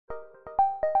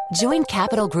Join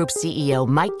Capital Group CEO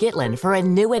Mike Gitlin for a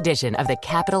new edition of the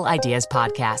Capital Ideas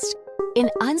Podcast. In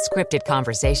unscripted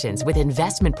conversations with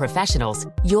investment professionals,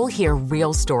 you'll hear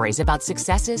real stories about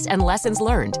successes and lessons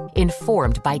learned,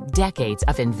 informed by decades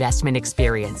of investment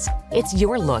experience. It's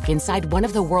your look inside one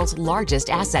of the world's largest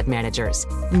asset managers.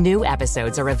 New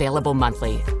episodes are available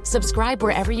monthly. Subscribe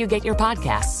wherever you get your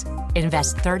podcasts.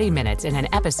 Invest 30 minutes in an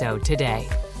episode today.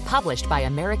 Published by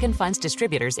American Funds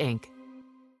Distributors, Inc.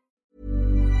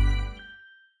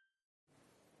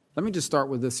 Let me just start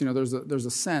with this. There's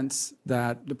a sense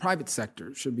that the private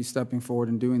sector should be stepping forward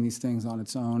and doing these things on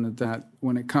its own, that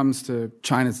when it comes to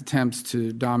China's attempts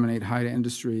to dominate high-tech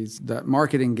industries, that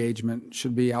market engagement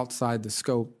should be outside the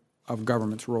scope of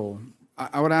government's role.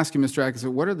 I would ask you, Mr.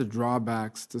 Atkinson, what are the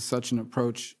drawbacks to such an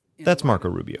approach? That's Marco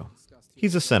Rubio.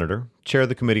 He's a senator, chair of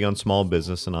the Committee on Small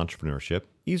Business and Entrepreneurship.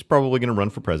 He's probably going to run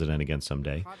for president again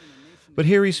someday. But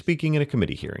here he's speaking in a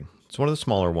committee hearing. It's one of the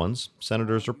smaller ones.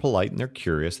 Senators are polite and they're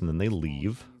curious, and then they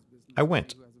leave. I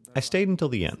went. I stayed until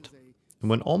the end. And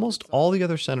when almost all the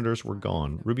other senators were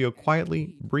gone, Rubio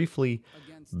quietly, briefly,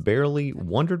 barely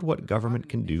wondered what government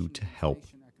can do to help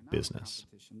business.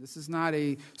 This is not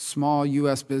a small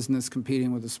U.S. business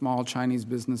competing with a small Chinese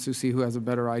business who see who has a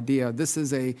better idea. This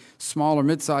is a small or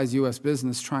mid-sized U.S.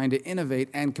 business trying to innovate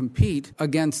and compete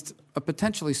against a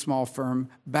potentially small firm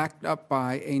backed up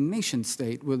by a nation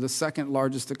state with the second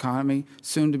largest economy,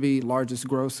 soon to be largest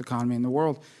gross economy in the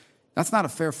world. That's not a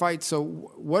fair fight. So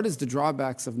what is the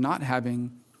drawbacks of not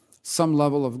having some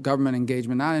level of government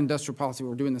engagement, not industrial policy,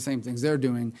 we're doing the same things they're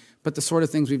doing, but the sort of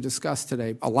things we've discussed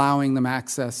today, allowing them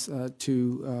access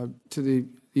to the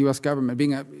U.S. government,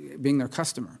 being their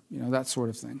customer, that sort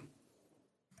of thing.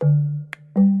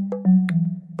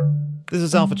 This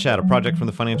is Alpha Chat, a project from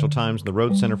the Financial Times and the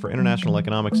Rhodes Center for International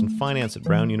Economics and Finance at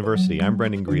Brown University. I'm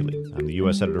Brendan Greeley. I'm the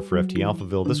U.S. editor for FT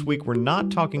Alphaville. This week, we're not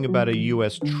talking about a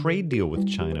U.S. trade deal with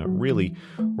China. Really,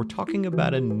 we're talking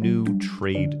about a new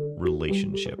trade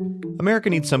relationship. America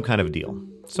needs some kind of deal.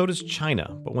 So does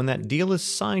China. But when that deal is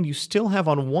signed, you still have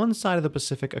on one side of the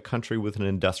Pacific a country with an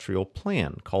industrial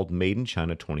plan called Made in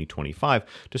China 2025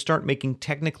 to start making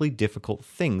technically difficult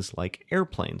things like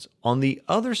airplanes. On the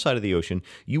other side of the ocean,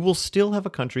 you will still have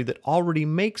a country that already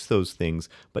makes those things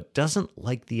but doesn't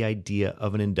like the idea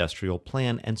of an industrial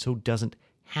plan and so doesn't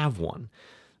have one.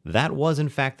 That was, in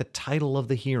fact, the title of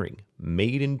the hearing,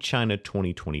 Made in China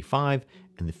 2025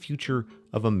 and the Future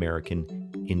of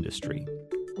American Industry.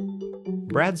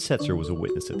 Brad Setzer was a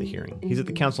witness at the hearing. He's at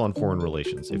the Council on Foreign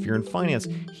Relations. If you're in finance,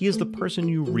 he is the person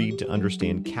you read to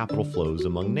understand capital flows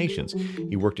among nations.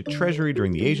 He worked at Treasury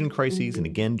during the Asian crises and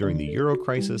again during the Euro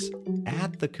crisis.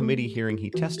 At the committee hearing, he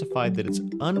testified that it's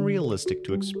unrealistic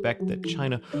to expect that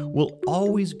China will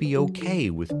always be okay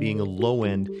with being a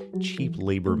low-end, cheap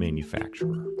labor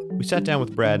manufacturer. We sat down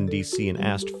with Brad in D.C. and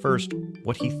asked first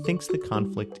what he thinks the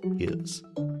conflict is.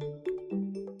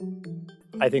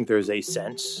 I think there's a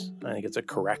sense, I think it's a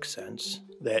correct sense,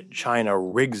 that China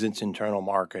rigs its internal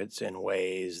markets in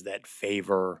ways that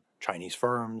favor Chinese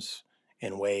firms,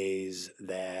 in ways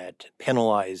that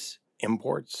penalize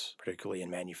imports, particularly in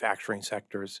manufacturing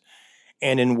sectors,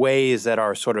 and in ways that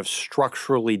are sort of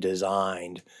structurally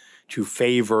designed to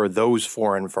favor those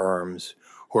foreign firms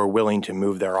who are willing to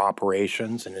move their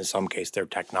operations, and in some case their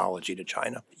technology, to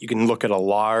China. You can look at a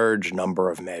large number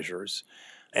of measures,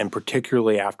 and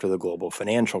particularly after the global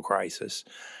financial crisis,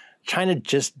 China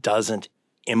just doesn't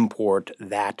import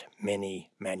that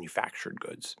many manufactured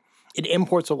goods. It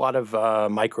imports a lot of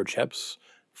microchips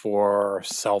for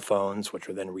cell phones, which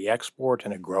are then re-export,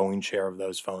 and a growing share of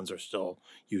those phones are still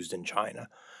used in China.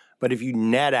 But if you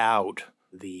net out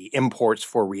the imports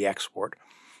for re-export,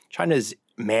 China's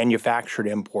manufactured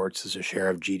imports as a share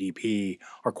of GDP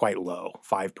are quite low,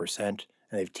 5%, and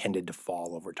they've tended to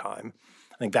fall over time.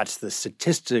 I think that's the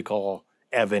statistical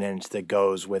evidence that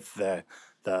goes with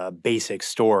the basic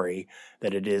story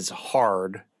that it is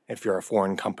hard, if you're a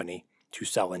foreign company, to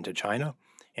sell into China.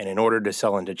 And in order to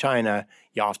sell into China,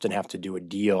 you often have to do a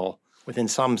deal with, in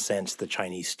some sense, the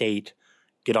Chinese state,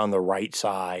 get on the right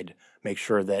side, make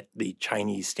sure that the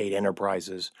Chinese state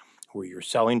enterprises who you're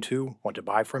selling to want to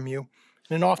buy from you,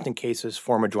 and in often cases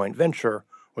form a joint venture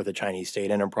with a Chinese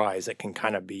state enterprise that can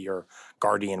kind of be your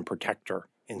guardian protector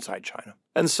inside China.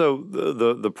 And so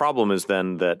the problem is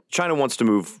then that China wants to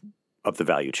move up the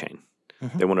value chain.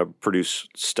 Mm-hmm. They want to produce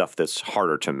stuff that's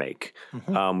harder to make,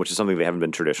 mm-hmm. Which is something they haven't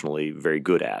been traditionally very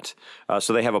good at.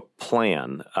 So they have a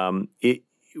plan.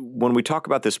 When we talk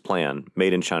about this plan,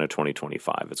 Made in China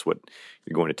 2025, it's what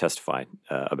you're going to testify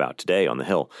about today on the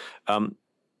Hill.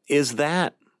 Is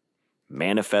that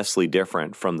manifestly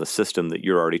different from the system that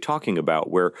you're already talking about,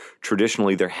 where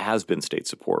traditionally there has been state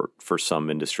support for some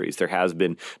industries. There has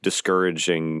been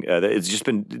discouraging, it's just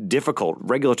been difficult,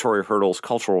 regulatory hurdles,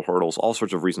 cultural hurdles, all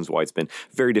sorts of reasons why it's been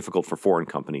very difficult for foreign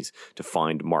companies to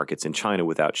find markets in China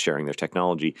without sharing their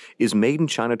technology. Is Made in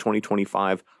China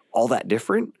 2025 all that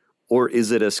different, or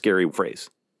is it a scary phrase?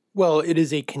 Well, it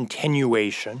is a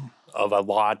continuation of a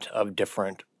lot of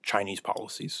different Chinese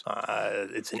policies.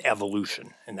 It's an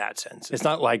evolution in that sense. It's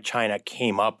not like China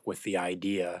came up with the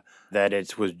idea that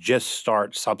it was just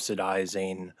start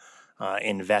subsidizing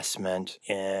investment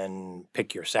in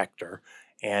pick your sector.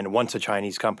 And once a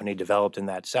Chinese company developed in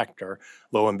that sector,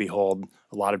 lo and behold,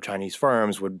 a lot of Chinese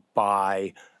firms would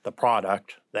buy the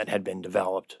product that had been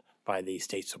developed by the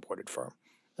state-supported firm.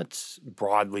 That's,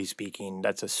 broadly speaking,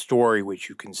 that's a story which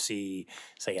you can see,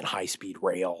 say, in high-speed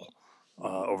rail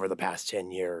over the past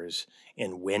 10 years,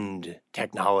 in wind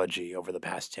technology over the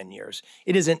past 10 years.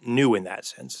 It isn't new in that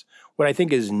sense. What I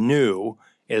think is new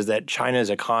is that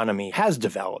China's economy has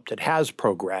developed, it has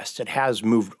progressed, it has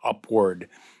moved upward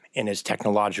in its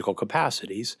technological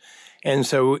capacities. And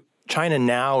so China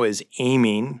now is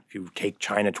aiming, if you take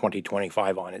China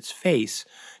 2025 on its face,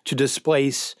 to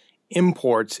displace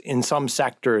imports in some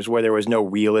sectors where there was no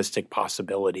realistic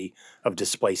possibility of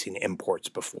displacing imports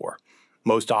before.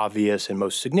 Most obvious and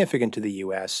most significant to the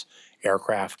U.S.,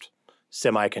 aircraft,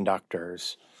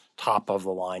 semiconductors,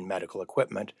 top-of-the-line medical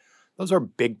equipment. Those are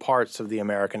big parts of the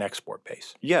American export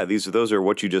base. Yeah, those are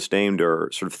what you just named are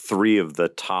sort of 3 of the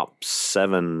top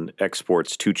 7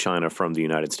 exports to China from the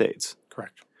United States.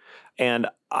 Correct. And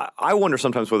I wonder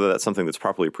sometimes whether that's something that's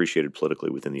properly appreciated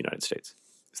politically within the United States.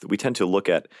 Is that we tend to look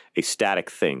at a static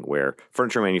thing where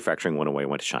furniture manufacturing went away and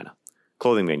went to China.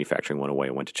 Clothing manufacturing went away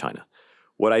and went to China.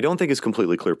 What I don't think is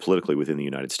completely clear politically within the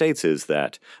United States is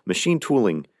that machine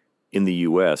tooling in the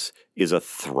U.S. is a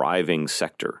thriving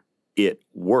sector. It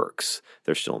works.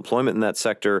 There's still employment in that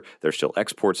sector. There's still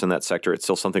exports in that sector. It's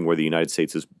still something where the United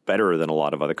States is better than a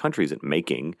lot of other countries at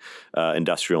making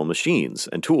industrial machines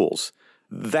and tools.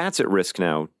 That's at risk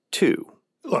now, too.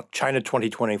 Look, China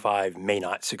 2025 may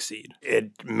not succeed.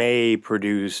 It may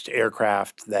produce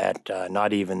aircraft that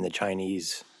not even the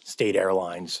Chinese state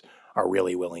airlines are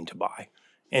really willing to buy,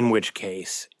 in which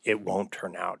case it won't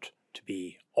turn out to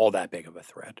be all that big of a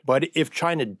threat. But if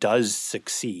China does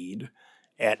succeed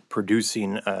at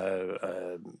producing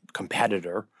a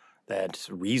competitor that's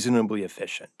reasonably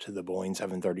efficient to the Boeing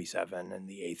 737 and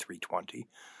the A320,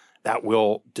 that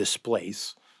will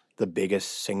displace the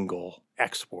biggest single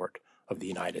export of the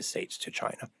United States to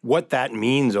China. What that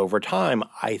means over time,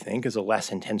 I think, is a less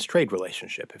intense trade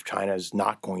relationship. If China is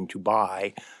not going to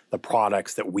buy the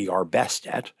products that we are best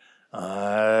at,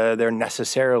 they're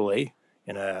necessarily,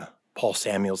 in a Paul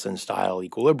Samuelson-style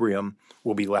equilibrium,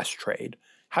 will be less trade.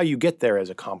 How you get there is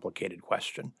a complicated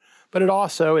question. But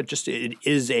it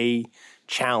is a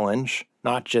challenge,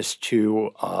 not just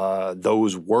to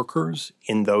those workers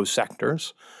in those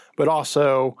sectors, but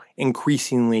also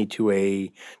increasingly to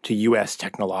U.S.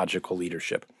 technological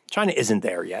leadership. China isn't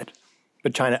there yet,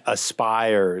 but China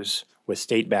aspires with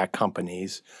state-backed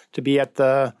companies to be at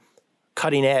the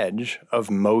cutting edge of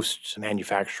most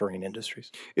manufacturing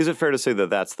industries. Is it fair to say that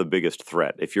that's the biggest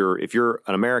threat? If you're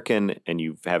an American and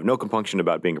you have no compunction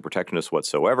about being a protectionist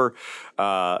whatsoever,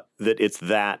 that it's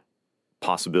that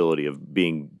possibility of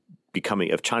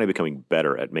China becoming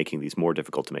better at making these more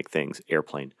difficult to make things,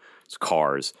 airplanes,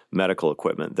 cars, medical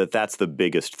equipment, that's the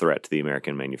biggest threat to the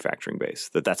American manufacturing base,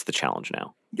 that's the challenge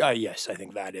now? Yes, I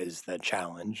think that is the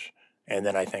challenge. And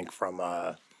then I think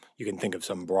you can think of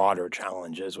some broader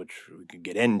challenges, which we could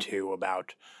get into,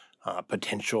 about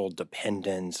potential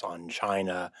dependence on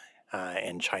China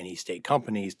and Chinese state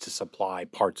companies to supply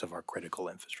parts of our critical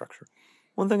infrastructure.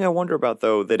 One thing I wonder about,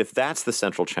 though, that if that's the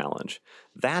central challenge,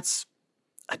 that's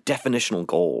a definitional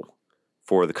goal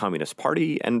for the Communist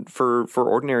Party and for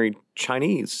ordinary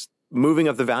Chinese. Moving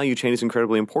up the value chain is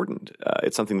incredibly important.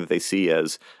 It's something that they see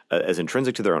as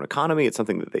intrinsic to their own economy. It's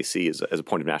something that they see as a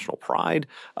point of national pride.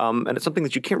 And it's something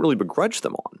that you can't really begrudge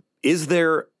them on. Is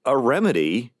there a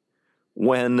remedy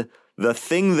when the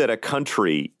thing that a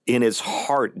country in its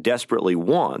heart desperately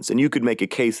wants, and you could make a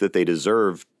case that they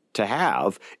deserve to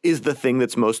have, is the thing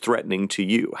that's most threatening to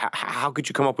you? How could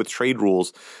you come up with trade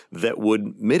rules that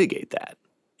would mitigate that?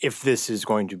 If this is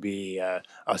going to be a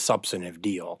substantive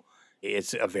deal,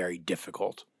 it's a very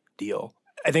difficult deal.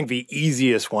 I think the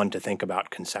easiest one to think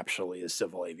about conceptually is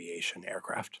civil aviation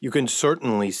aircraft. You can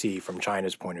certainly see from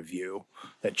China's point of view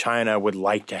that China would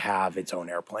like to have its own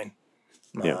airplane.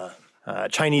 Yeah.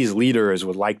 Chinese leaders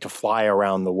would like to fly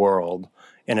around the world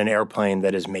in an airplane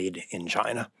that is made in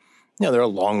China. They're a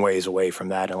long ways away from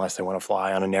that unless they want to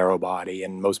fly on a narrow body.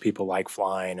 And most people like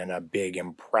flying in a big,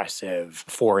 impressive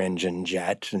 4-engine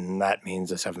jet, and that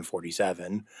means a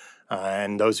 747.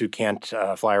 And those who can't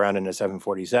fly around in a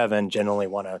 747 generally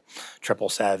want a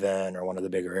 777 or one of the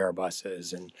bigger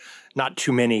Airbuses. And not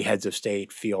too many heads of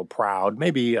state feel proud,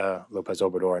 maybe Lopez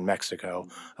Obrador in Mexico,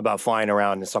 about flying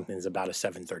around in something that's about a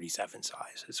 737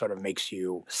 size. It sort of makes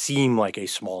you seem like a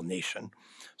small nation.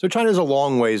 So China's a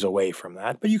long ways away from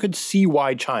that, but you could see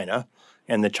why China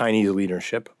and the Chinese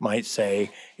leadership might say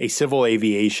a civil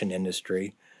aviation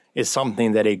industry is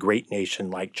something that a great nation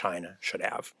like China should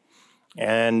have.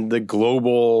 And the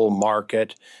global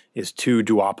market is too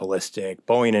duopolistic.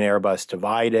 Boeing and Airbus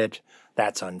divide it.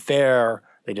 That's unfair.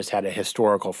 They just had a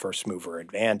historical first mover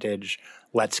advantage.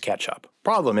 Let's catch up.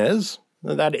 Problem is,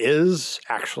 that is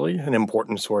actually an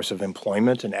important source of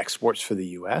employment and exports for the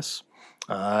U.S.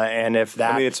 And if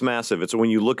that... I mean, it's massive. It's when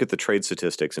you look at the trade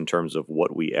statistics in terms of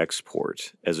what we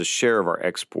export, as a share of our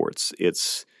exports,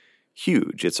 it's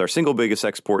huge. It's our single biggest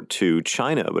export to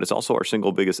China, but it's also our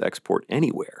single biggest export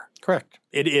anywhere. Correct.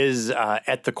 It is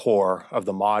at the core of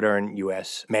the modern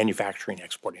U.S. manufacturing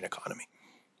exporting economy.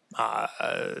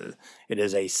 It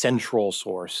is a central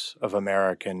source of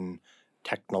American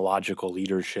technological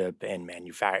leadership and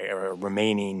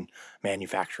remaining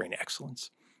manufacturing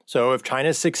excellence. So if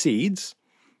China succeeds,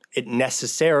 it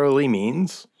necessarily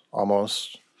means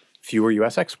almost fewer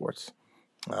U.S. exports.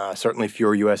 Certainly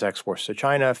fewer U.S. exports to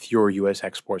China, fewer U.S.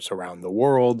 exports around the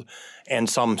world, and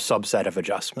some subset of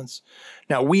adjustments.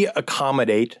 Now, we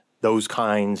accommodate those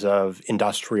kinds of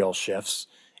industrial shifts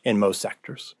in most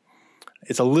sectors.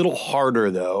 It's a little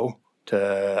harder, though,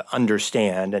 to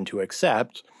understand and to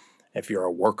accept if you're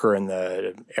a worker in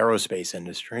the aerospace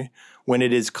industry, when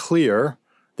it is clear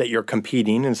that you're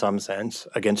competing in some sense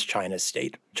against China's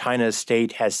state. China's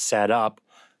state has set up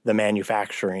the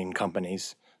manufacturing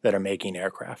companies that are making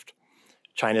aircraft.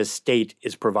 China's state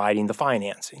is providing the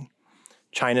financing.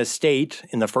 China's state,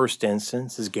 in the first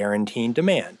instance, is guaranteeing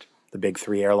demand. The big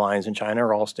 3 airlines in China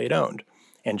are all state-owned,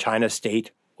 and China's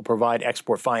state will provide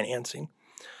export financing.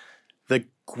 The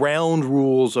ground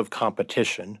rules of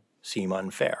competition seem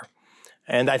unfair.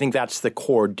 And I think that's the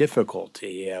core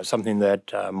difficulty, something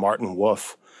that Martin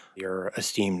Wolf, your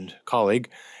esteemed colleague,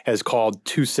 has called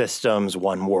 2 systems,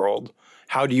 1 world.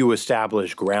 How do you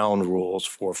establish ground rules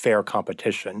for fair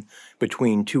competition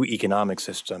between 2 economic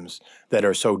systems that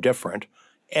are so different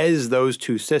as those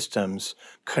 2 systems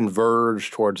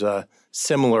converge towards a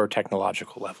similar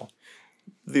technological level?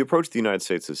 The approach the United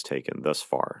States has taken thus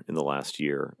far in the last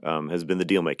year has been the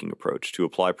deal-making approach, to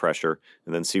apply pressure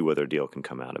and then see whether a deal can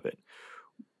come out of it.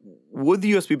 Would the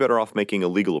U.S. be better off making a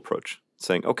legal approach,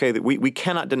 saying, okay, that we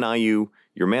cannot deny you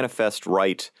your manifest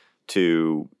right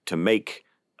to make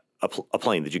a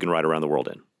plane that you can ride around the world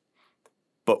in,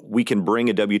 but we can bring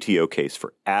a WTO case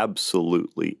for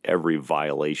absolutely every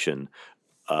violation,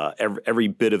 every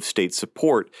bit of state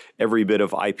support, every bit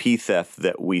of IP theft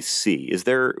that we see?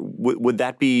 Would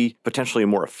that be potentially a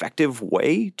more effective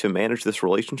way to manage this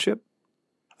relationship?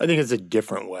 I think it's a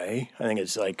different way. I think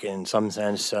it's like, in some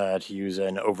sense, to use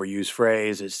an overused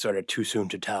phrase, it's sort of too soon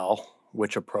to tell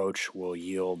which approach will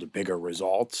yield bigger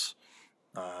results.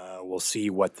 We'll see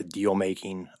what the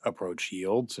deal-making approach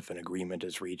yields if an agreement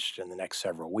is reached in the next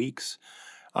several weeks.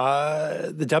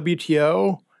 The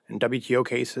WTO and WTO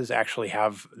cases actually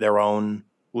have their own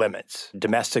limits.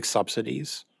 Domestic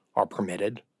subsidies are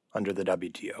permitted under the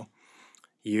WTO.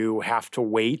 You have to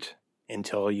wait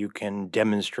until you can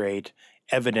demonstrate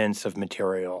evidence of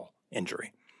material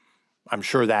injury. I'm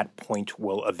sure that point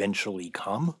will eventually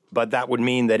come, but that would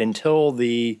mean that until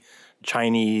the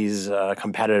Chinese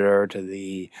competitor to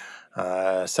the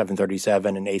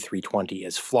 737 and A320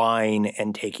 is flying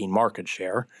and taking market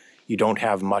share, you don't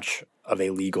have much of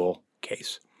a legal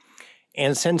case.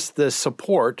 And since the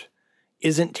support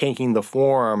isn't taking the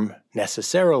form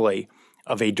necessarily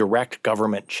of a direct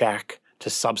government check to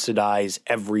subsidize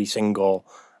every single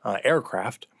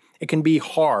aircraft, it can be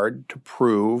hard to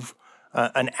prove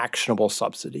an actionable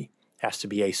subsidy. It has to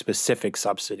be a specific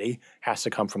subsidy, has to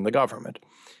come from the government.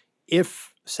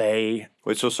 If, say...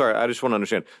 Wait, so sorry, I just want to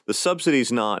understand. The subsidy's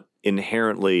not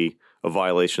inherently a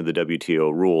violation of the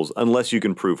WTO rules unless you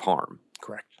can prove harm.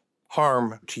 Correct.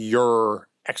 Harm to your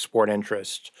export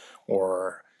interest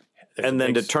or... And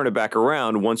then to turn it back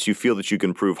around, once you feel that you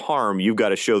can prove harm, you've got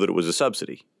to show that it was a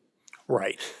subsidy.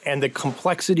 Right. And the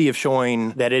complexity of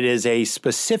showing that it is a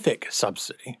specific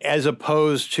subsidy, as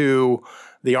opposed to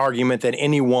the argument that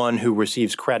anyone who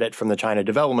receives credit from the China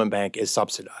Development Bank is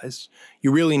subsidized.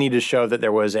 You really need to show that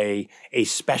there was a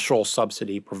special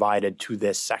subsidy provided to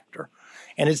this sector.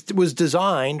 And it was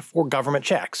designed for government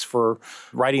checks, for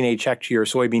writing a check to your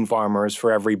soybean farmers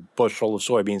for every bushel of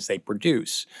soybeans they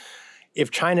produce.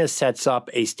 If China sets up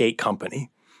a state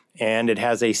company and it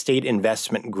has a state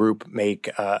investment group make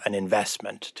an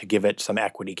investment to give it some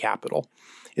equity capital,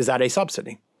 is that a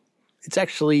subsidy? It's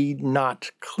actually not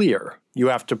clear. You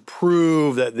have to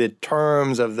prove that the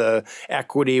terms of the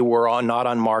equity were not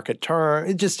on market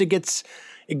terms.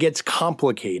 It gets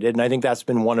complicated, and I think that's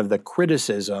been one of the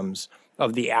criticisms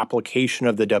of the application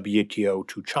of the WTO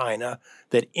to China,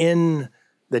 that in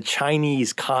the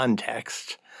Chinese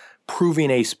context,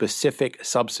 proving a specific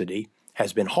subsidy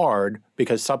has been hard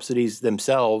because subsidies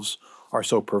themselves are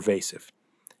so pervasive.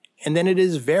 And then it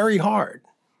is very hard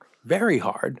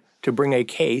to bring a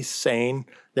case saying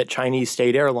that Chinese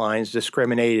state airlines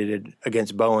discriminated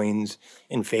against Boeing's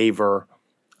in favor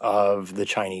of the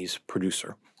Chinese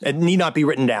producer. It need not be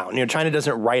written down. China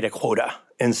doesn't write a quota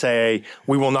and say,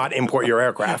 we will not import your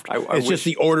aircraft. It's just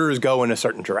the orders go in a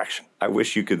certain direction. I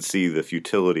wish you could see the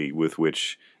futility with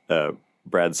which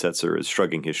Brad Setzer is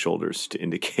shrugging his shoulders to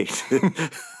indicate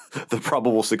the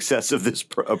probable success of this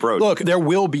approach. Look, there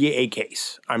will be a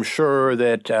case. I'm sure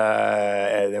that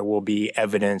there will be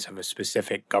evidence of a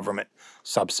specific government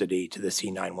subsidy to the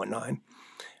C919.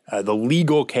 The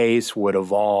legal case would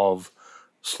evolve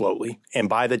slowly. And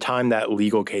by the time that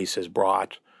legal case is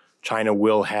brought, China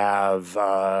will have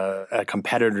a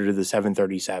competitor to the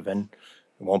 737.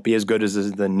 It won't be as good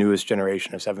as the newest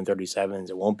generation of 737s.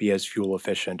 It won't be as fuel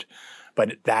efficient,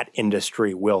 but that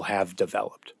industry will have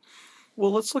developed.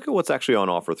 Well, let's look at what's actually on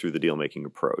offer through the deal-making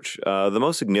approach. The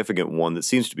most significant one that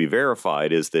seems to be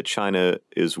verified is that China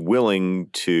is willing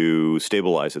to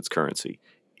stabilize its currency.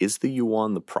 Is the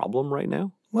yuan the problem right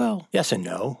now? Well, yes and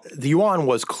no. The yuan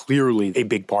was clearly a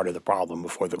big part of the problem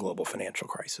before the global financial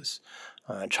crisis.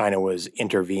 China was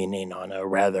intervening on a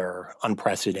rather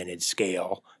unprecedented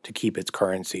scale to keep its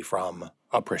currency from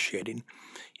appreciating.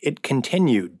 It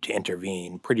continued to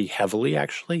intervene pretty heavily,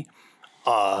 actually,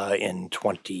 in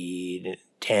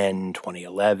 2010,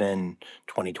 2011,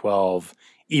 2012,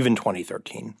 even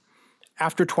 2013.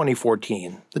 After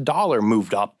 2014, the dollar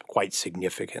moved up quite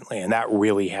significantly, and that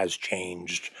really has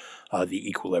changed the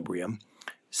equilibrium.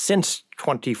 Since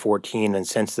 2014 and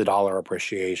since the dollar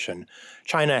appreciation,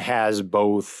 China has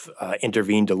both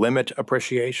intervened to limit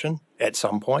appreciation at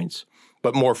some points,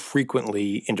 but more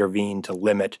frequently intervened to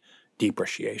limit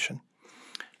depreciation.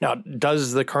 Now,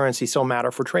 does the currency still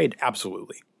matter for trade?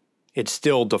 Absolutely. It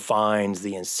still defines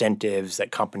the incentives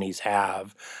that companies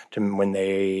have when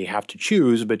they have to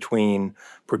choose between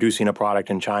producing a product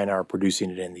in China or producing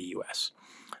it in the U.S.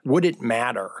 Would it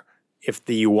matter if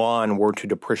the yuan were to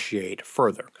depreciate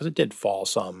further? Because it did fall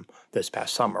some this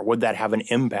past summer. Would that have an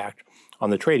impact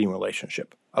on the trading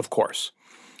relationship? Of course.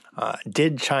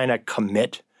 Did China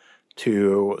commit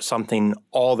to something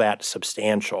all that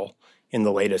substantial in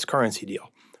the latest currency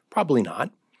deal? Probably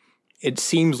not. It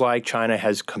seems like China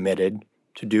has committed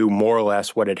to do more or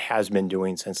less what it has been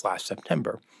doing since last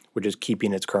September, which is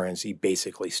keeping its currency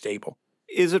basically stable.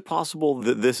 Is it possible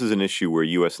that this is an issue where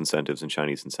U.S. incentives and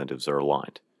Chinese incentives are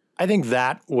aligned? I think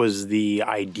that was the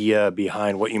idea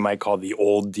behind what you might call the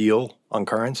old deal on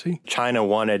currency. China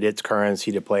wanted its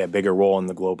currency to play a bigger role in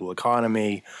the global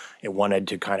economy. It wanted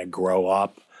to kind of grow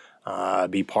up,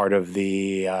 be part of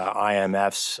the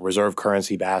IMF's reserve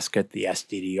currency basket, the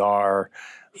SDDR.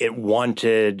 It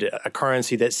wanted a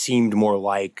currency that seemed more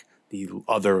like the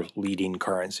other leading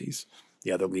currencies.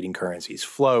 The other leading currencies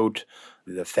float.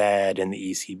 The Fed and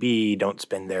the ECB don't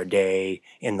spend their day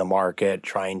in the market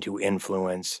trying to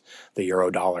influence the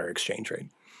euro-dollar exchange rate.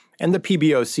 And the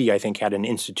PBOC, I think, had an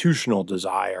institutional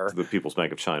desire. The People's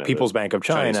Bank of China. People's Bank of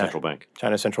China. China's central bank.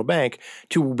 China's central bank,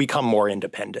 to become more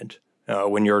independent.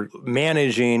 When you're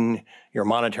managing your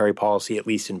monetary policy, at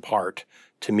least in part,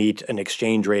 to meet an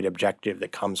exchange rate objective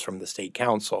that comes from the State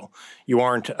Council, you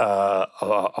aren't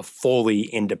a fully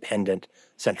independent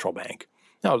central bank.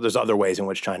 Now, there's other ways in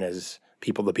which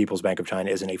the People's Bank of China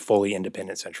isn't a fully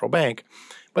independent central bank,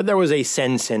 but there was a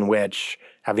sense in which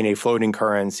having a floating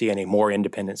currency and a more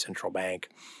independent central bank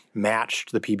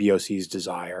matched the PBOC's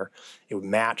desire. It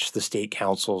matched the State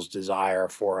Council's desire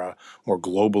for a more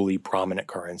globally prominent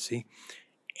currency.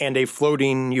 And a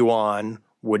floating yuan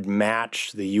would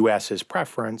match the U.S.'s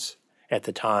preference at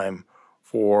the time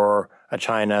for a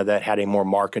China that had a more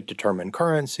market-determined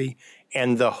currency.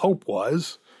 And the hope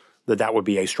was that that would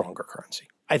be a stronger currency.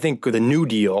 I think the New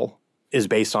Deal is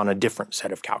based on a different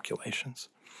set of calculations.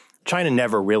 China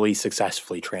never really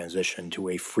successfully transitioned to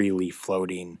a freely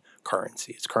floating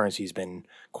currency. Its currency has been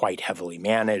quite heavily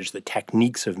managed. The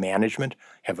techniques of management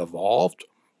have evolved,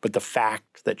 but the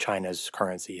fact that China's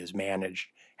currency is managed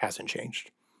hasn't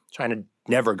changed. China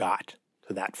never got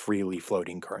to that freely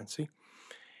floating currency.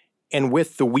 And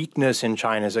with the weakness in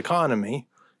China's economy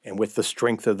and with the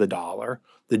strength of the dollar,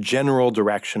 the general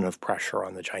direction of pressure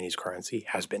on the Chinese currency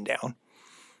has been down.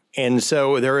 And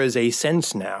so there is a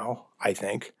sense now, I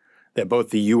think, that both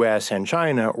the U.S. and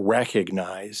China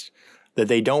recognize that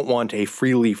they don't want a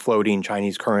freely floating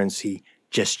Chinese currency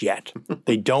just yet.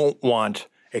 They don't want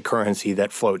a currency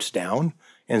that floats down.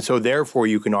 And so therefore,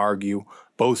 you can argue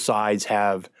both sides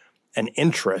have an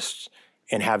interest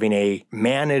in having a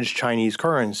managed Chinese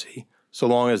currency, so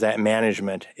long as that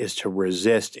management is to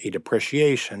resist a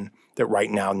depreciation that right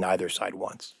now neither side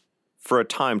wants. For a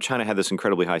time, China had this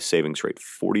incredibly high savings rate,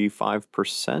 45%.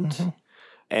 Mm-hmm.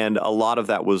 And a lot of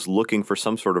that was looking for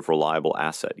some sort of reliable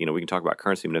asset. We can talk about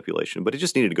currency manipulation, but it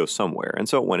just needed to go somewhere. And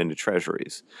so it went into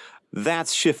treasuries.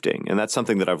 That's shifting. And that's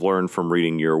something that I've learned from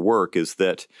reading your work is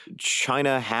that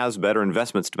China has better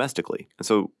investments domestically. And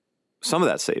so some of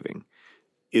that saving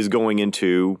is going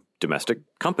into domestic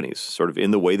companies, sort of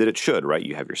in the way that it should, right?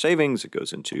 You have your savings,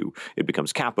 it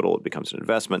becomes capital, it becomes an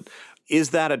investment. Is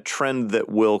that a trend that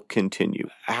will continue?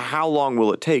 How long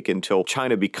will it take until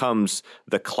China becomes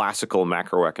the classical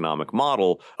macroeconomic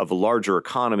model of a larger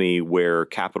economy where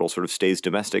capital sort of stays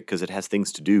domestic because it has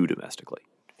things to do domestically?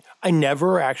 I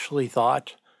never actually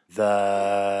thought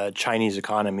the Chinese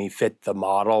economy fit the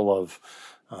model of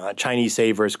Chinese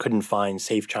savers couldn't find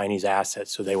safe Chinese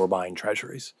assets, so they were buying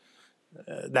treasuries.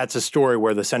 That's a story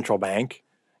where the central bank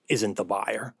isn't the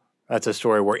buyer. That's a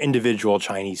story where individual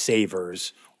Chinese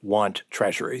savers want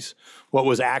treasuries. What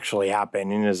was actually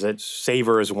happening is that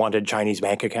savers wanted Chinese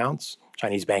bank accounts.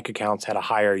 Chinese bank accounts had a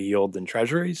higher yield than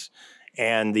treasuries.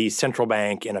 And the central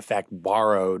bank, in effect,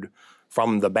 borrowed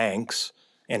from the banks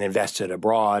and invested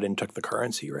abroad and took the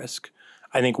currency risk.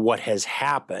 I think what has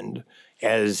happened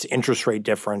as interest rate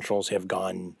differentials have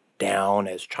gone down,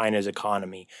 as China's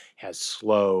economy has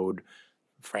slowed,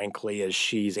 frankly, as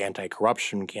Xi's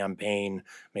anti-corruption campaign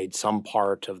made some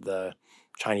part of the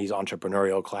Chinese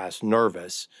entrepreneurial class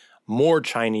nervous, more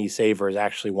Chinese savers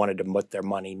actually wanted to put their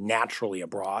money naturally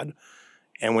abroad.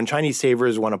 And when Chinese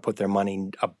savers want to put their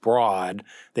money abroad,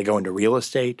 they go into real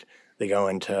estate, they go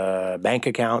into bank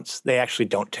accounts. They actually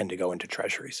don't tend to go into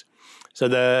treasuries. So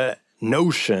the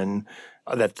notion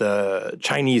that the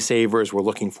Chinese savers were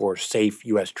looking for safe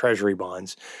U.S. Treasury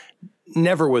bonds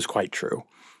never was quite true.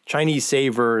 Chinese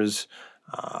savers,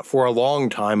 for a long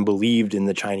time, believed in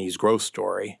the Chinese growth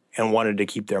story and wanted to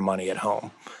keep their money at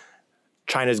home.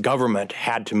 China's government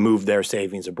had to move their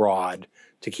savings abroad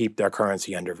to keep their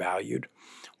currency undervalued.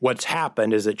 What's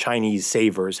happened is that Chinese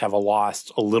savers have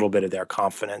lost a little bit of their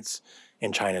confidence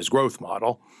in China's growth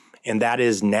model, and that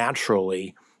is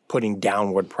naturally putting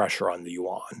downward pressure on the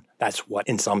yuan. That's what,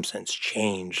 in some sense,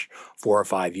 changed 4 or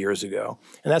 5 years ago.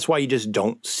 And that's why you just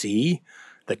don't see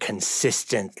the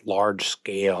consistent,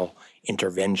 large-scale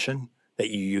intervention that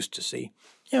you used to see.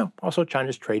 Also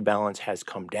China's trade balance has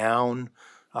come down.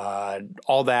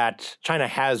 All that, China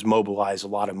has mobilized a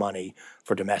lot of money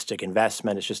for domestic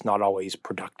investment. It's just not always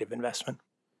productive investment.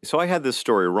 So I had this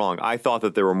story wrong. I thought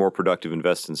that there were more productive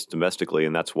investments domestically,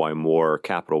 and that's why more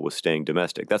capital was staying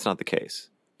domestic. That's not the case.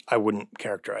 I wouldn't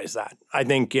characterize that. I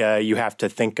think you have to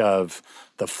think of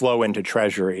the flow into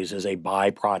treasuries as a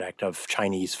byproduct of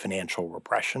Chinese financial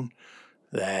repression,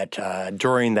 that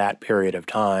during that period of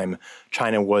time,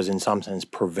 China was in some sense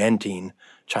preventing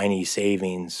Chinese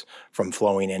savings from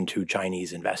flowing into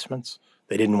Chinese investments.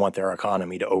 They didn't want their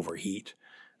economy to overheat.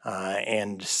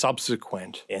 And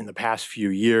subsequent, in the past few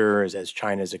years, as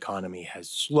China's economy has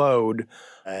slowed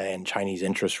and Chinese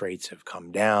interest rates have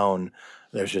come down,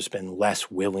 there's just been less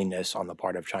willingness on the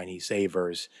part of Chinese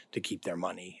savers to keep their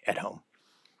money at home.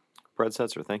 Brad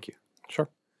Setzer, thank you. Sure.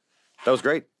 That was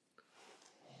great.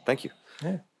 Thank you.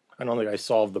 Yeah. I don't think I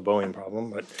solved the Boeing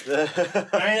problem, but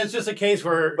I mean, it's just a case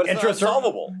where but it's not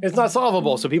solvable. It's not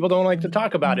solvable, so people don't like to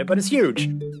talk about it, but it's huge.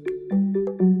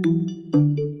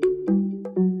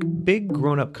 Big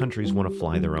grown-up countries want to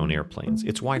fly their own airplanes.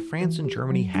 It's why France and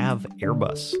Germany have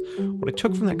Airbus. What I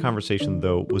took from that conversation,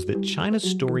 though, was that China's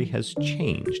story has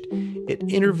changed. It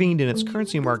intervened in its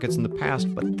currency markets in the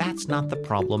past, but that's not the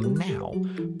problem now.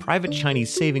 Private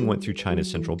Chinese saving went through China's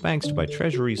central banks to buy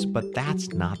treasuries, but that's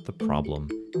not the problem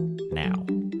now.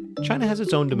 China has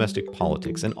its own domestic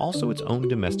politics and also its own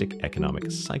domestic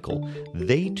economic cycle.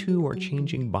 They, too, are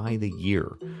changing by the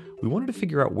year. We wanted to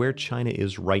figure out where China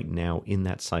is right now in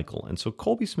that cycle, and so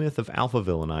Colby Smith of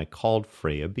Alphaville and I called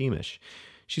Freya Beamish.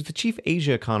 She's the chief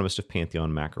Asia economist of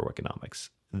Pantheon Macroeconomics.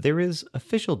 There is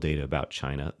official data about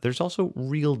China. There's also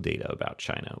real data about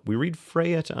China. We read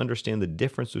Freya to understand the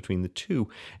difference between the two,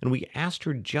 and we asked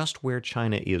her just where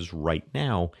China is right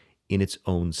now in its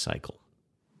own cycle.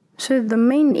 So the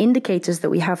main indicators that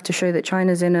we have to show that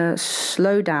China's in a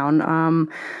slowdown,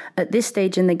 at this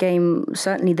stage in the game,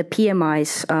 certainly the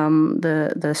PMIs,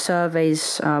 the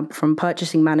surveys from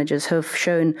purchasing managers have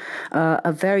shown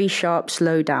a very sharp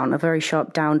slowdown, a very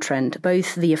sharp downtrend,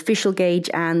 both the official gauge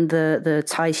and the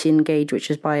Caixin gauge, which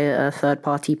is by a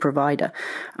third-party provider.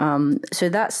 So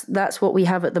that's what we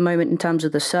have at the moment in terms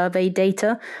of the survey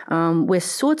data. We're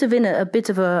sort of in a bit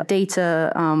of a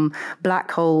data black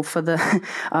hole for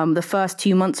the first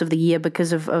 2 months of the year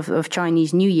because of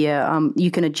Chinese New Year.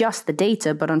 You can adjust the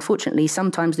data, but unfortunately,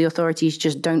 sometimes the authorities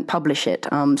just don't publish it.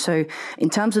 So in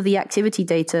terms of the activity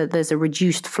data, there's a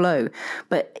reduced flow.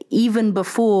 But even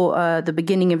before the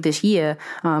beginning of this year,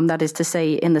 that is to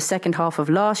say in the second half of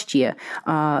last year,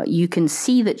 you can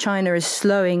see that China is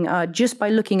slowing just by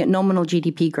looking at nominal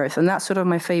GDP growth. And that's sort of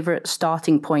my favorite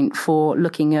starting point for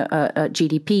looking at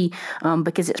GDP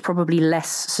because it's probably less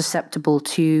susceptible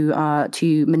to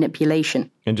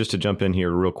manipulation. And just to jump in here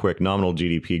real quick, nominal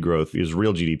GDP growth is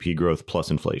real GDP growth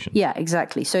plus inflation. Yeah,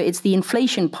 exactly. So it's the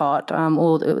inflation part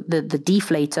or the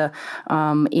deflator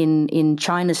in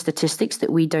China's statistics that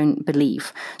we don't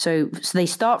believe. So they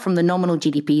start from the nominal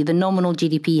GDP. The nominal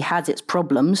GDP has its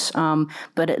problems,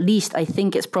 but at least I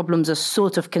think its problems are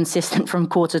sort of consistent from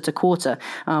quarter to quarter,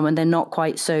 and they're not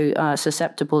quite so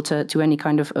susceptible to any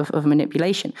kind of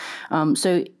manipulation.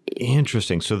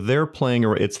 Interesting. So they're playing,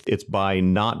 it's by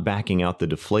not backing out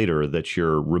the deflator that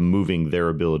you're removing their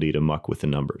ability to muck with the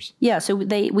numbers. Yeah. So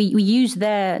we use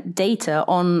their data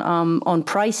on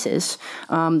prices,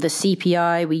 the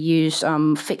CPI. We use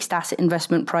fixed asset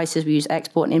investment prices. We use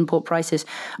export and import prices.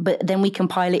 But then we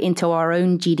compile it into our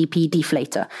own GDP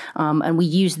deflator, and we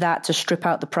use that to strip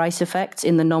out the price effects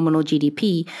in the nominal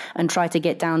GDP and try to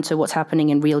get down to what's happening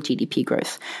in real GDP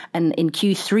growth. And in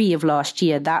Q3 of last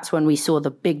year, that's when we saw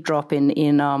the big drop in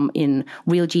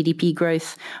real GDP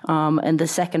growth, and the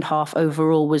second half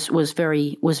overall was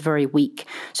very weak.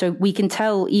 So we can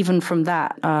tell even from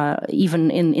that, even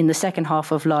in the second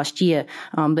half of last year,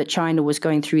 that China was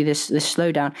going through this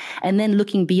slowdown. And then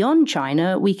looking beyond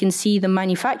China, we can see the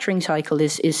manufacturing cycle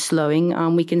is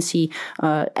slowing. We can see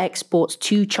exports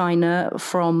to China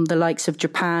from the likes of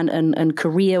Japan and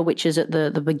Korea, which is at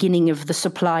the beginning of the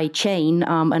supply chain,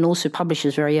 and also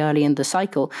publishes very early in the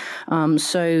cycle.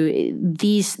 So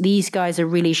these guys are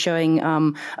really showing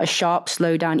a sharp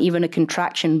slowdown, even a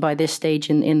contraction by this stage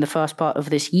in the first part of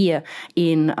this year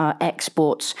in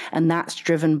exports, and that's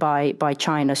driven by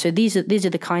China. So these are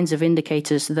the kinds of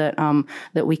indicators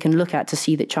that we can look at to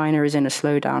see that China is in a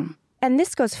slowdown. And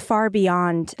this goes far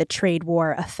beyond the trade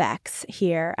war effects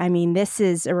here. I mean, this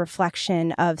is a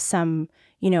reflection of some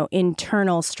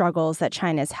internal struggles that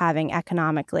China is having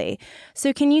economically.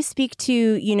 So can you speak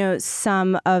to,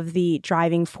 some of the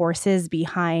driving forces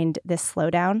behind this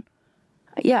slowdown?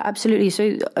 Yeah, absolutely.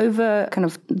 So over kind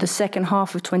of the second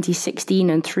half of 2016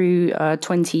 and through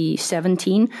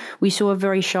 2017, we saw a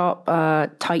very sharp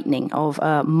tightening of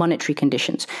monetary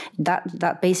conditions.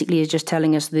 That basically is just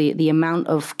telling us the amount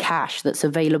of cash that's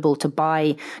available to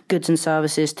buy goods and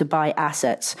services, to buy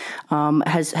assets,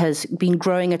 has been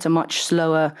growing at a much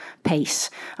slower pace.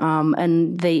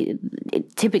 And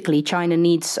typically China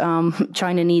needs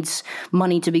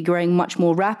money to be growing much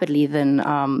more rapidly than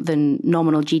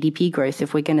nominal GDP growth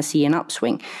if we're going to see an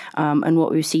upswing. And what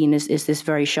we've seen is this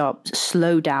very sharp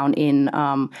slowdown in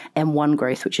M1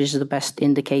 growth, which is the best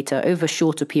indicator over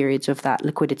shorter periods of that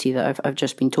liquidity that I've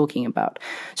just been talking about.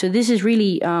 So this is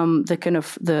really the kind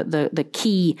of the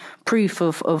key proof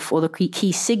or the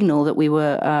key signal that we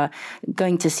were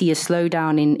going to see a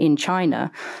slowdown in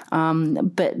China.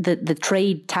 But the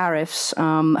trade tariffs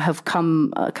have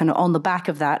come kind of on the back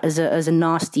of that as a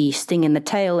nasty sting in the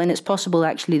tail. And it's possible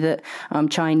actually that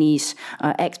Chinese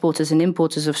exporters and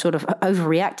importers have sort of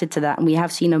overreacted to that, and we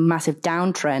have seen a massive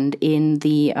downtrend in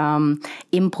the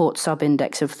import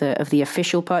sub-index of the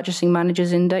official purchasing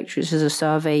managers index, which is a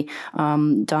survey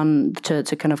done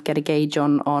to kind of get a gauge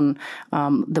on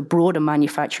the broader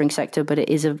manufacturing sector, but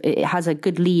it has a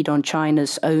good lead on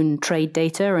China's own trade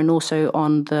data and also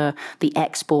on the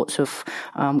exports of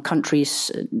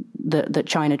countries that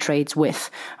China trades with,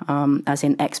 as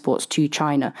in exports to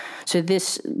China. So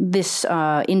this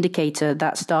indicator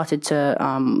that started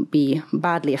to be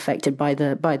badly affected by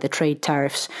the trade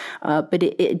tariffs, but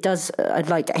it does, I'd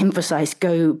like to emphasize,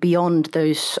 go beyond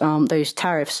those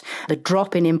tariffs. The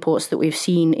drop in imports that we've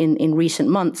seen in recent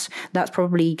months, that's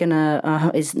probably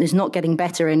is not getting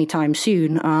better anytime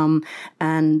soon,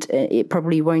 and it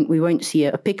probably we won't see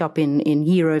a pickup in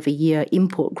year-over-year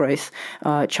import growth,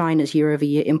 China's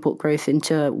year-over-year import growth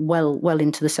into well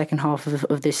into the second half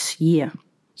of this year.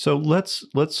 So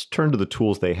let's turn to the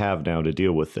tools they have now to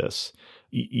deal with this.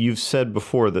 You've said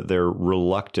before that they're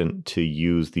reluctant to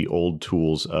use the old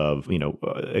tools of,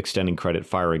 extending credit,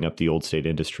 firing up the old state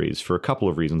industries for a couple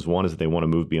of reasons. One is that they want to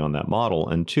move beyond that model.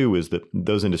 And two is that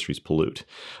those industries pollute.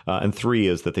 And three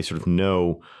is that they sort of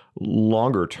know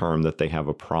longer term that they have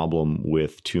a problem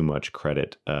with too much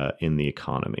credit in the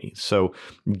economy. So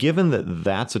given that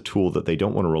that's a tool that they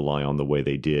don't want to rely on the way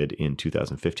they did in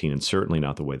 2015, and certainly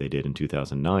not the way they did in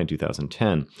 2009,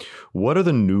 2010, what are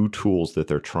the new tools that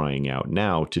they're trying out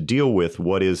now to deal with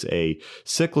what is a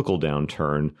cyclical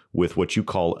downturn with what you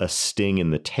call a sting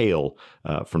in the tail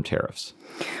from tariffs?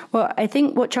 Well, I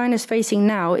think what China's facing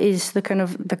now is the kind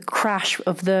of the crash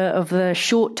of the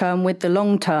short term with the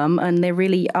long term, and they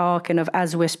really are kind of,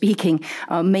 as we're speaking,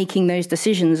 making those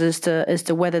decisions as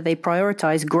to whether they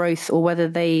prioritize growth or whether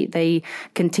they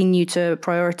continue to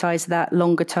prioritize that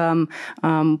longer term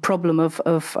problem of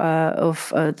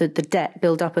the debt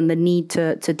build up and the need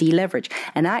to deleverage.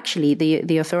 And actually,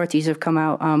 the authorities have come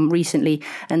out recently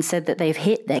and said that they've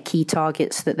hit their key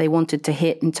targets that they wanted to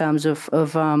hit in terms of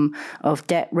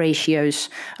debt ratios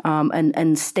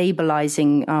and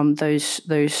stabilizing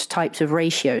those types of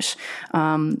ratios.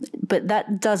 But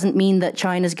that doesn't mean that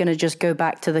China's going to just go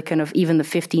back to the kind of even the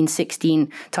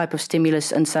 15-16 type of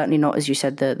stimulus, and certainly not, as you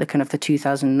said, the kind of the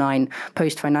 2009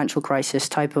 post-financial crisis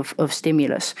type of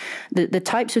stimulus. The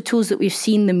types of tools that we've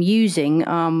seen them using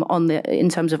in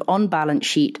terms of on-balance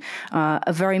sheet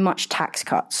are very much tax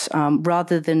cuts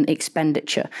rather than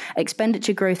expenditure.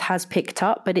 Expenditure growth has picked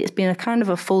up, but it's been a kind of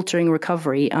a faltering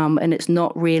recovery, and it's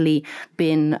not really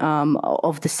been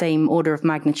of the same order of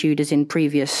magnitude as in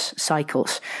previous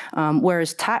cycles.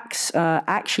 Whereas tax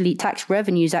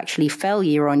revenues actually fell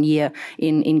year on year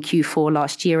in Q4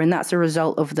 last year, and that's a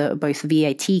result of both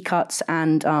VAT cuts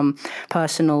and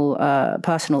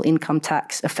personal income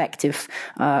tax effective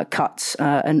cuts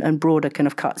and broader kind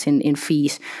of cuts in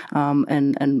fees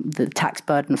and the tax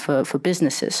burden for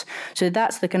businesses. So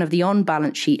that's the kind of the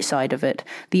on-balance sheet side of it.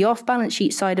 The off-balance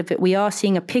sheet side of it, we are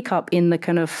seeing a pickup in the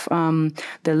kind of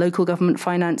the local government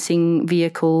financing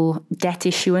vehicle debt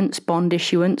issuance, bond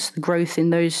issuance, the growth in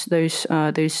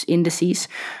those indices.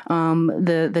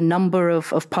 The number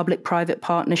of public-private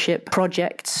partnership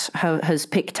projects has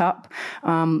picked up.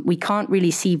 We can't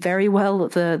really see very well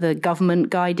the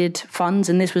government-guided funds,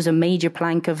 and this was a major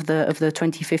plank of the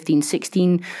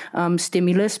 2015-16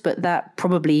 stimulus, but that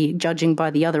probably, judging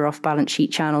by the other off-balance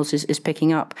sheet channels, is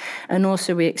picking up. And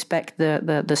also we expect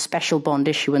the special bond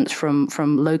issuance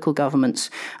from local governments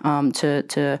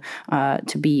to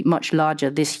be much larger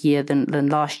this year than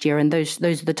last year, and those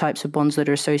are the types of bonds that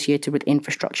are associated with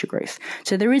infrastructure growth.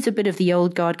 So there is a bit of the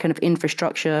old guard kind of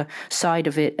infrastructure side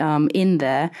of it in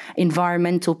there.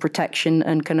 Environmental protection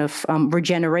and kind of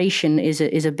regeneration is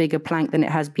a bigger plank than it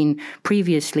has been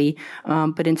previously.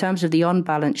 But in terms of the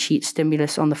on-balance sheet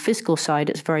stimulus on the fiscal side,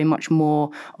 it's very much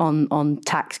more on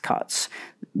tax cuts.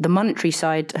 The monetary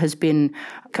side has been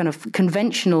kind of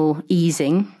conventional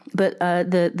easing, but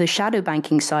the shadow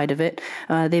banking side of it,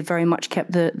 they've very much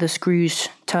kept the screws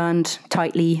turned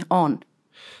tightly on.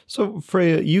 So,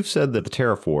 Freya, you've said that the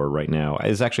tariff war right now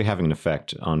is actually having an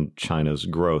effect on China's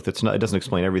growth. It doesn't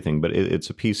explain everything, but it's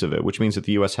a piece of it, which means that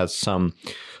the U.S. has some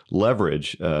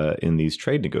leverage in these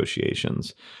trade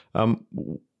negotiations.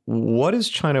 What is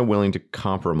China willing to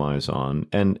compromise on,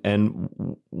 and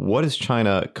what is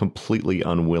China completely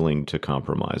unwilling to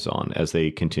compromise on as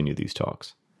they continue these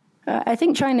talks? I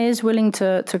think China is willing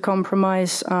to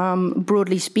compromise,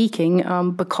 broadly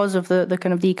speaking, because of the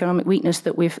kind of the economic weakness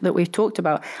that we've talked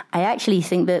about. I actually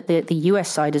think that the U.S.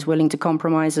 side is willing to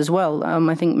compromise as well.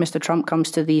 I think Mr. Trump comes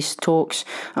to these talks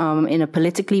in a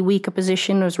politically weaker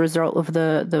position as a result of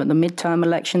the midterm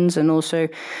elections, and also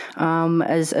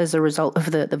as a result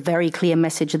of the very clear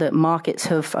message that markets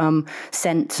have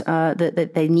sent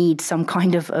that they need some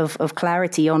kind of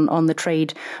clarity on the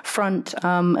trade front,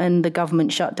 and the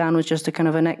government shutdown slowdown was just a kind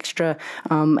of an extra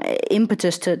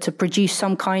impetus to produce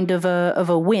some kind of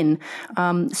a win.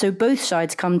 So both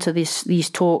sides come to these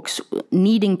talks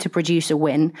needing to produce a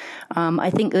win. I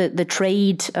think that the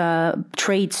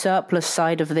trade surplus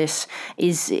side of this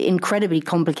is incredibly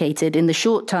complicated. In the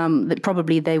short term, that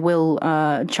probably they will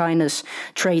China's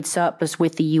trade surplus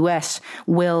with the US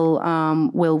will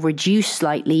reduce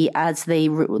slightly as they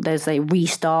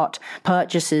restart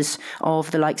purchases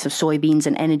of the likes of soybeans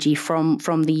and energy from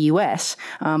the US,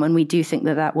 and we do think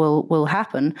that will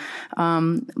happen.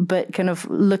 But kind of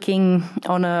looking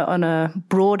on a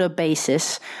broader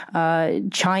basis,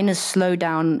 China's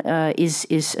slowdown is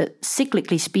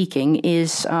cyclically speaking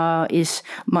is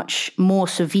much more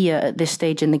severe at this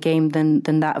stage in the game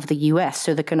than that of the US.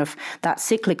 So the kind of that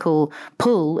cyclical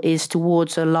pull is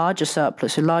towards a larger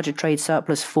surplus, a larger trade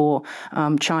surplus for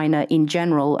China in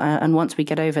general. And once we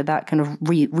get over that kind of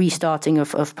restarting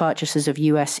of purchases of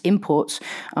US imports,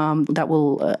 that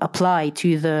will apply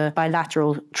to the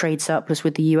bilateral trade surplus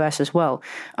with the US as well.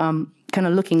 Kind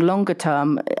of looking longer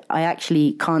term, I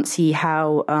actually can't see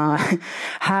how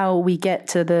we get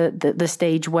to the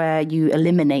stage where you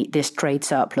eliminate this trade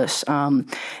surplus.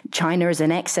 China is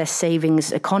an excess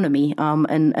savings economy,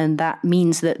 and that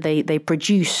means that they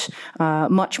produce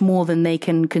much more than they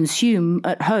can consume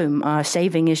at home.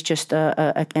 Saving is just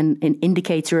an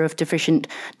indicator of deficient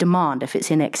demand if it's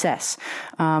in excess,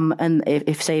 and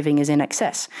if saving is in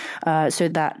excess. So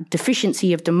that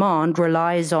deficiency of demand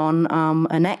relies on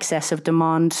an excess of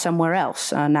demand somewhere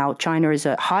else. Now, China is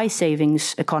a high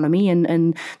savings economy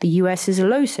and the US is a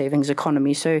low savings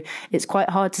economy. So it's quite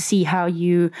hard to see how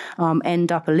you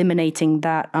end up eliminating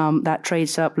that trade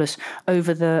surplus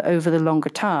over the longer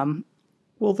term.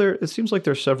 Well, it seems like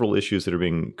there are several issues that are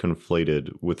being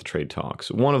conflated with trade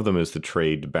talks. One of them is the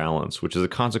trade balance, which is a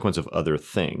consequence of other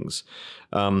things.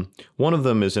 One of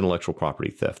them is intellectual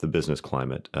property theft, the business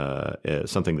climate,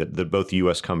 something that both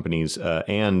U.S. companies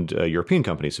and European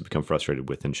companies have become frustrated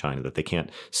with in China, that they can't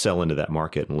sell into that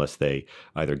market unless they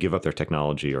either give up their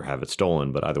technology or have it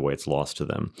stolen, but either way it's lost to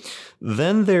them.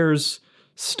 Then there's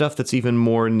stuff that's even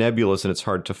more nebulous and it's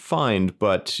hard to find,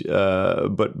 but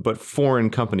foreign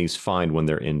companies find when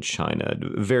they're in China,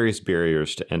 various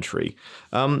barriers to entry.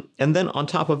 And then on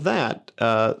top of that,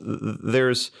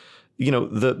 there's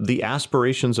the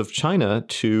aspirations of China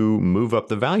to move up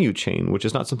the value chain, which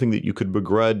is not something that you could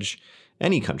begrudge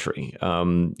any country.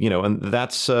 And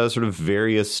that's sort of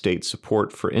various state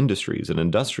support for industries and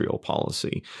industrial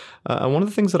policy. And one of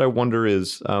the things that I wonder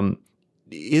is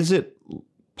it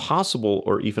possible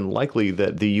or even likely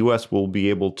that the U.S. will be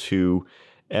able to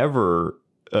ever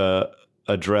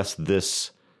address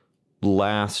this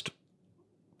last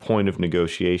point of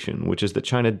negotiation, which is that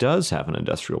China does have an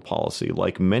industrial policy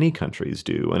like many countries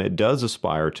do, and it does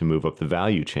aspire to move up the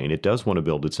value chain. It does want to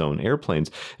build its own airplanes.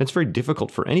 And it's very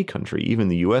difficult for any country, even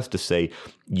the U.S., to say,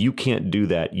 you can't do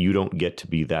that. You don't get to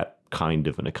be that kind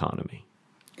of an economy.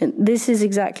 This is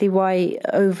exactly why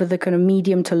over the kind of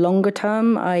medium to longer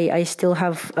term, I still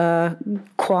have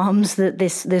qualms that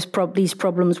these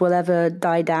problems will ever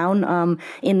die down.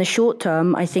 In the short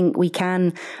term, I think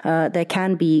there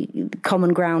can be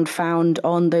common ground found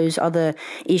on those other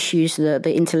issues,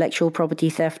 the intellectual property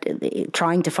theft,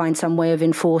 trying to find some way of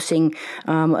enforcing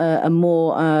a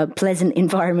more pleasant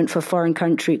environment for foreign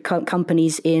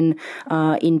companies in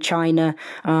China,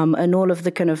 and all of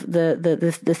the kind of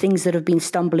the things that have been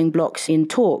stumbling blocks in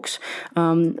talks,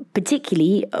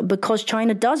 particularly because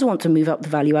China does want to move up the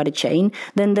value-added chain.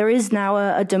 Then there is now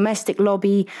a domestic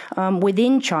lobby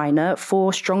within China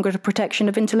for stronger protection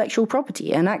of intellectual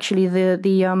property, and actually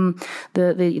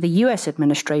the U.S.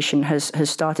 administration has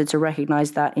started to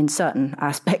recognize that in certain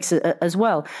aspects as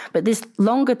well. But this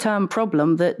longer-term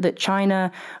problem that China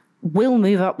will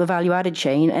move up the value-added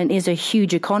chain and is a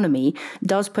huge economy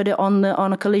does put it on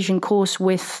a collision course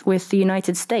with the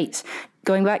United States.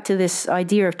 Going back to this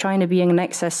idea of China being an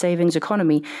excess savings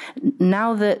economy,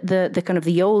 now that the kind of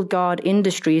the old guard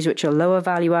industries, which are lower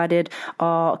value added,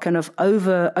 are kind of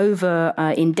over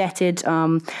indebted,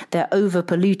 they're over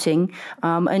polluting,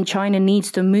 and China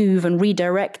needs to move and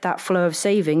redirect that flow of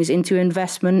savings into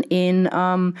investment in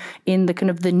the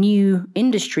kind of the new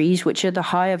industries, which are the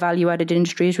higher value added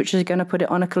industries, which is going to put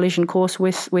it on a collision course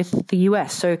with the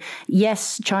US. So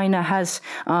yes, China has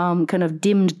kind of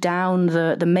dimmed down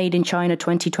the made in China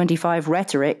 2025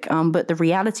 rhetoric, but the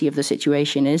reality of the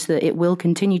situation is that it will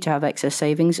continue to have excess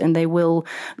savings, and they will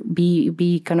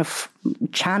be kind of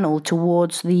channeled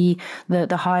towards the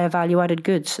higher value added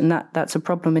goods, and that's a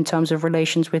problem in terms of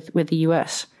relations with the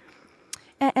US.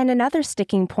 And another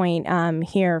sticking point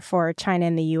here for China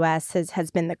and the U.S.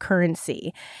 has been the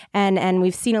currency. And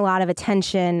we've seen a lot of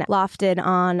attention lofted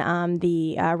on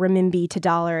the renminbi to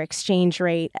dollar exchange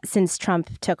rate since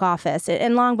Trump took office.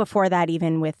 And long before that,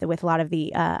 even with a lot of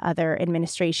the other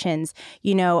administrations,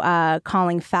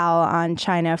 calling foul on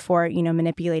China for,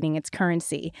 manipulating its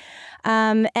currency.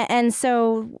 And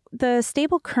so the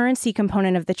stable currency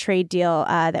component of the trade deal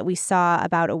that we saw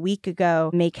about a week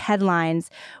ago make headlines.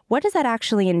 What does that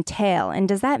actually entail? And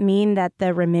does that mean that the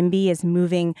renminbi is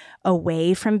moving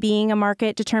away from being a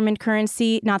market-determined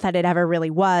currency? Not that it ever really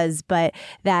was, but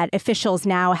that officials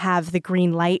now have the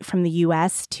green light from the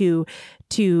U.S. to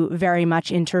very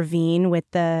much intervene with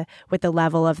the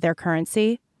level of their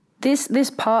currency? This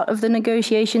part of the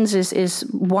negotiations is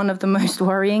one of the most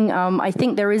worrying. I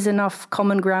think there is enough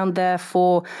common ground there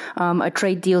for a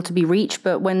trade deal to be reached.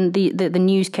 But when the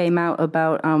news came out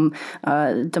about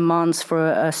demands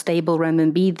for a stable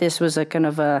renminbi, this was a kind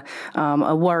of a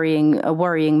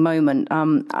worrying moment.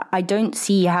 I don't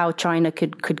see how China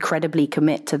could credibly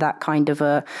commit to that kind of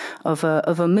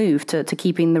a move to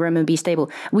keeping the renminbi stable.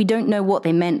 We don't know what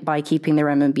they meant by keeping the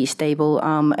renminbi stable.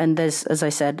 And there's, as I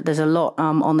said, there's a lot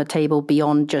on the table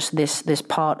beyond just this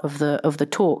part of the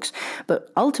talks.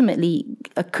 But ultimately,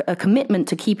 a commitment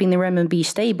to keeping the renminbi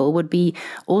stable would be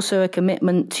also a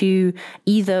commitment to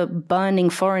either burning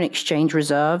foreign exchange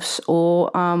reserves or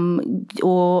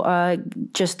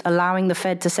just allowing the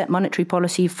Fed to set monetary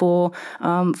policy for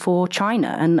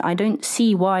China. And I don't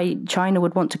see why China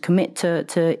would want to commit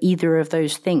to either of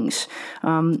those things.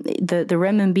 The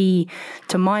renminbi,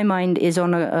 to my mind, is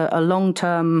on a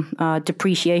long-term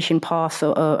depreciation path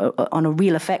on a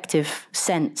real effective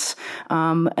sense.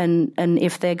 And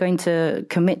if they're going to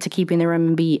commit to keeping the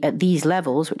renminbi at these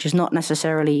levels, which is not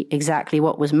necessarily exactly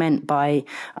what was meant by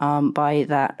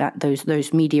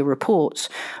those media reports,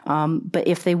 but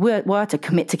if they were to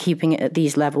commit to keeping it at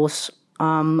these levels,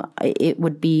 it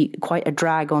would be quite a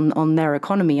drag on their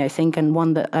economy, I think, and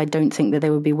one that I don't think that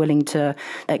they would be willing to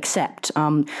accept.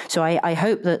 So I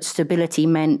hope that stability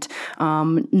meant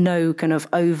no kind of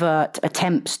overt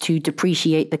attempts to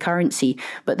depreciate the currency.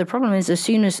 But the problem is, as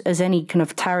soon as any kind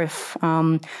of tariff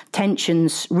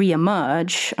tensions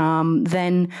reemerge,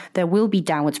 then there will be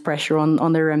downwards pressure on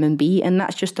the renminbi, and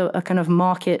that's just a kind of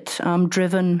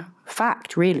market-driven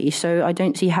fact, really. So I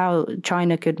don't see how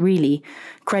China could really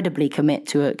credibly commit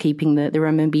to keeping the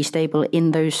renminbi stable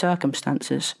in those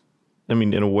circumstances. I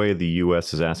mean, in a way, the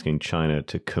U.S. is asking China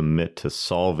to commit to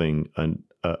solving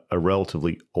a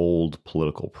relatively old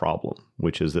political problem,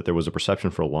 which is that there was a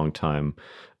perception for a long time,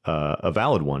 a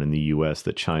valid one in the U.S.,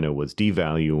 that China was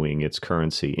devaluing its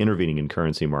currency, intervening in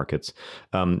currency markets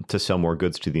to sell more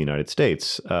goods to the United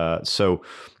States. So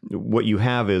what you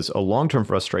have is a long-term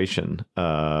frustration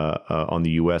on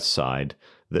the U.S. side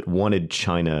that wanted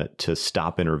China to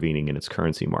stop intervening in its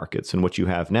currency markets. And what you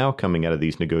have now coming out of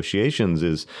these negotiations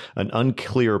is an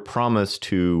unclear promise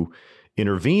to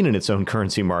intervene in its own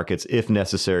currency markets if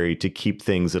necessary to keep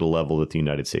things at a level that the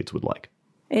United States would like.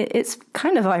 It's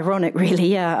kind of ironic, really.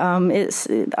 Yeah,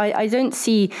 I don't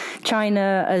see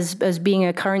China as being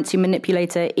a currency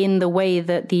manipulator in the way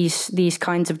that these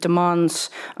kinds of demands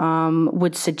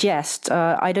would suggest.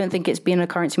 I don't think it's been a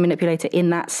currency manipulator in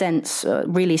that sense,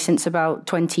 really, since about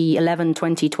 2011,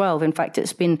 2012. In fact,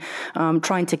 it's been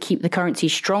trying to keep the currency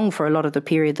strong for a lot of the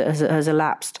period that has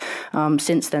elapsed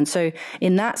since then. So,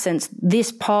 in that sense,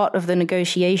 this part of the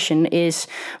negotiation is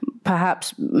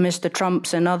perhaps Mr.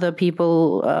 Trump's and other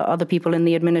people in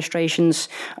the administration's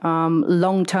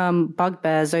long-term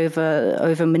bugbears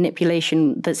over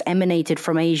manipulation that's emanated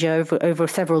from Asia over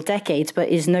several decades, but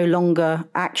is no longer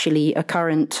actually a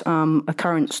current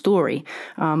story.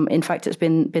 In fact, it's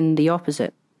been the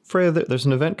opposite. Freya, there's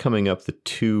an event coming up, the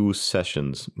Two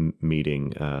Sessions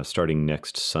meeting, starting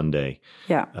next Sunday.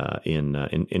 Yeah.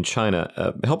 In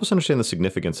China. Help us understand the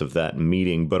significance of that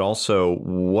meeting, but also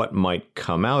what might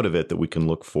come out of it that we can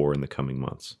look for in the coming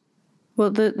months. Well,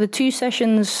 the Two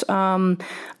Sessions,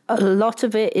 a lot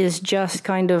of it is just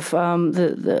kind of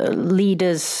the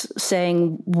leaders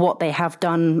saying what they have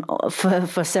done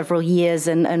for several years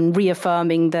and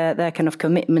reaffirming their kind of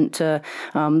commitment to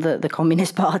the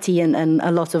Communist Party and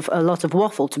a lot of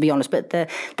waffle, to be honest. But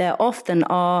there often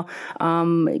are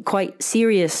quite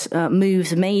serious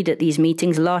moves made at these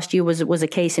meetings. Last year was a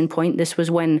case in point. This was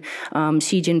when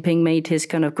Xi Jinping made his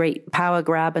kind of great power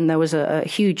grab, and there was a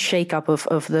huge shakeup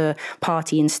of the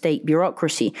party and state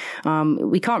bureaucracy.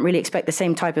 We can't can't really expect the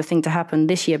same type of thing to happen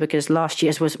this year because last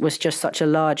year's was just such a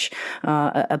large,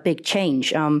 a big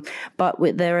change. But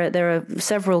there are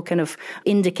several kind of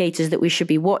indicators that we should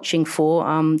be watching for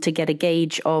to get a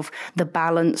gauge of the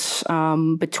balance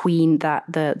between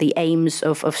the aims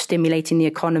of stimulating the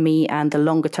economy and the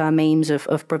longer term aims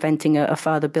of preventing a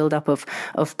further buildup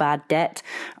of bad debt.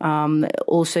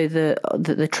 Also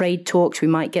the trade talks, we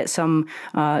might get some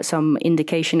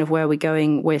indication of where we're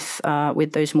going with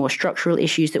those more structural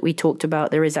issues that we talked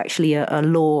about. There is actually a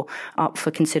law up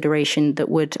for consideration that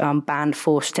would ban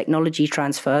forced technology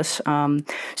transfers.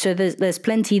 So there's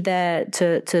plenty there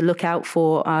to look out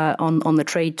for on the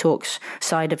trade talks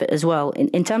side of it as well.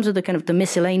 In terms of the kind of the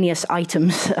miscellaneous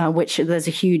items, which there's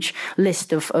a huge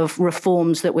list of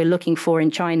reforms that we're looking for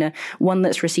in China. One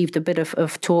that's received a bit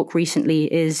of talk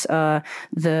recently is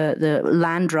the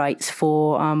land rights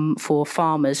for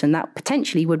farmers, and that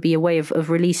potentially would be a way of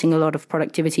releasing a lot of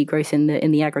productivity growth in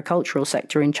the agricultural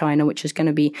sector in China, which is going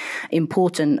to be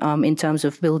important in terms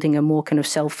of building a more kind of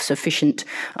self-sufficient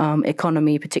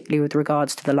economy, particularly with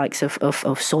regards to the likes of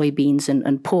soybeans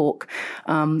and pork.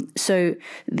 So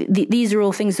these are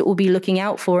all things that we'll be looking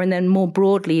out for, and then more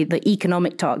broadly, the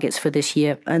economic targets for this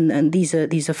year, and these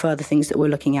are further things that we're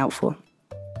looking out for.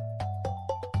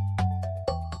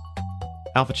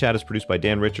 Alpha Chat is produced by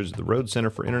Dan Richards at the Rhodes Center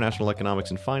for International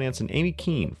Economics and Finance and Amy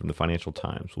Keene from the Financial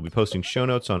Times. We'll be posting show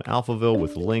notes on Alphaville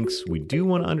with links. We do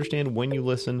want to understand when you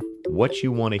listen, what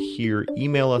you want to hear.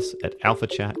 Email us at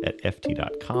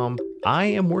alphachat@ft.com. I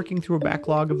am working through a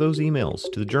backlog of those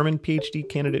emails. To the German PhD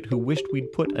candidate who wished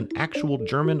we'd put an actual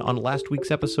German on last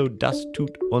week's episode, das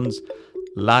tut uns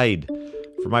leid.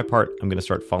 For my part, I'm going to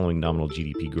start following nominal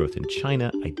GDP growth in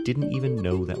China. I didn't even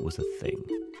know that was a thing.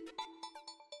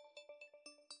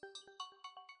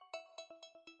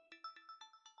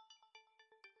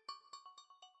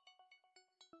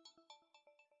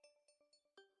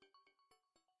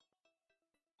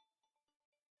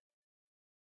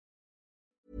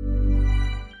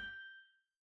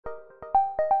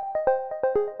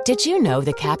 Did you know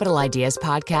the Capital Ideas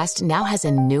podcast now has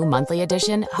a new monthly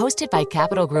edition hosted by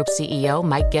Capital Group CEO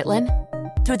Mike Gitlin?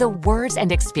 Through the words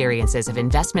and experiences of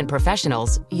investment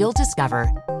professionals, you'll discover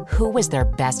who was their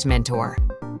best mentor,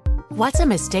 what's a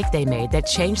mistake they made that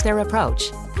changed their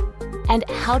approach, and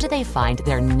how do they find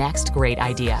their next great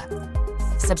idea.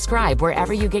 Subscribe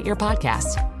wherever you get your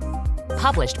podcasts.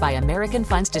 Published by American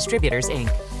Funds Distributors,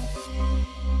 Inc.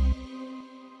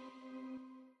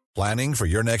 Planning for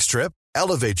your next trip?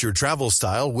 Elevate your travel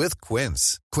style with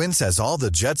Quince. Quince has all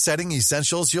the jet-setting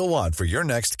essentials you'll want for your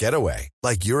next getaway,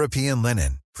 like European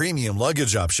linen, premium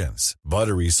luggage options,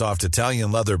 buttery soft Italian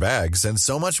leather bags, and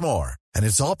so much more. And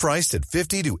it's all priced at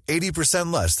 50 to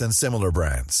 80% less than similar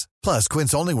brands. Plus,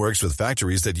 Quince only works with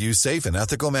factories that use safe and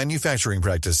ethical manufacturing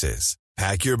practices.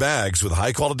 Pack your bags with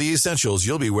high-quality essentials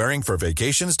you'll be wearing for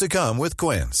vacations to come with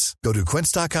Quince. Go to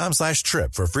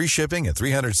quince.com/trip for free shipping and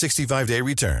 365-day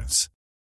returns.